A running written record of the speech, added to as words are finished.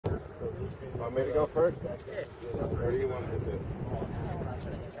Want me to go first? Or do you want me to?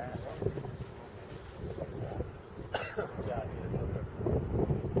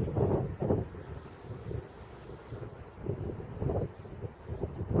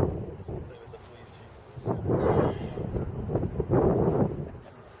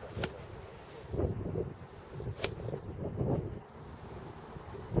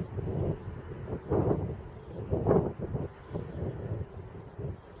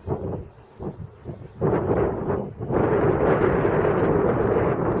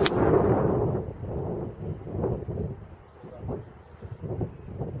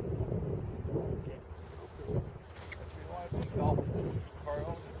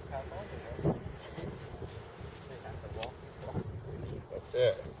 That's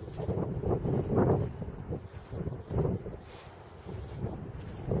it.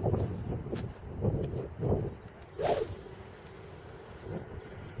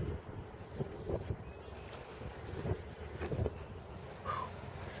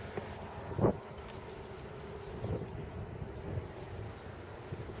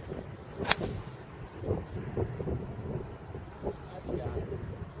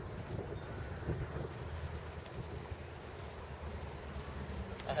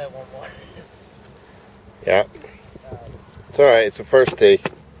 I have one more. Yeah. It's alright, it's the first tee.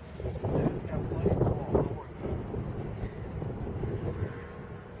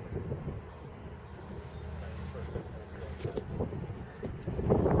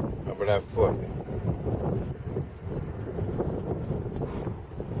 Over that foot.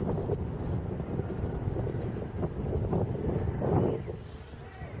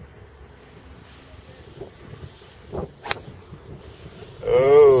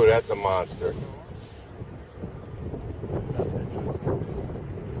 Oh, that's a monster.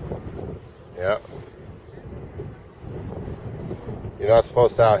 Yep. You're not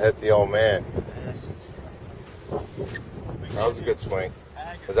supposed to out-hit the old man. That was a good swing.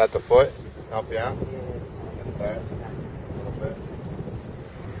 Was that the foot? Help you out? Missed that a little bit.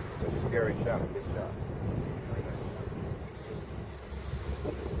 It's a scary shot. Good shot.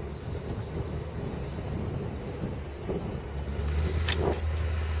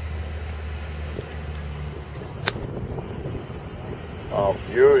 Oh,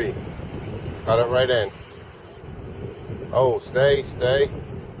 beauty. Cut it right in. Oh, stay.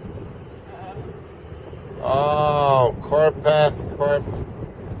 Oh, Carpath.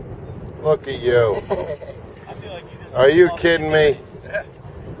 Look at you. I feel like you just Are you kidding me?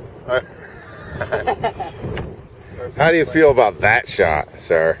 How do you feel about that shot,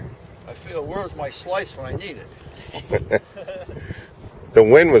 sir? I feel, where's my slice when I need it? The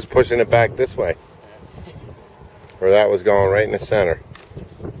wind was pushing it back this way. Or that was going right in the center.